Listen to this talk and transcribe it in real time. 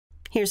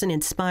Here's an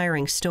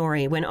inspiring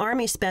story. When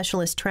Army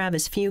Specialist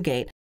Travis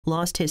Fugate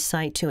lost his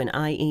sight to an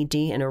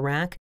IED in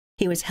Iraq,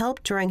 he was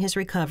helped during his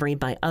recovery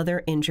by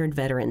other injured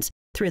veterans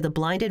through the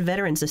Blinded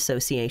Veterans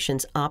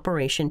Association's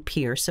Operation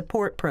Peer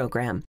Support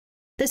Program.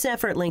 This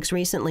effort links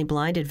recently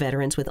blinded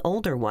veterans with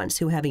older ones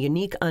who have a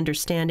unique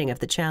understanding of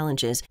the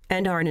challenges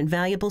and are an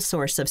invaluable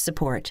source of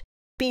support.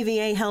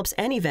 BVA helps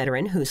any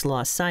veteran who's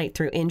lost sight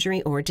through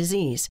injury or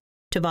disease.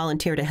 To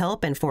volunteer to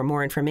help and for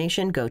more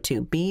information, go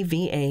to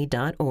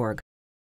bva.org.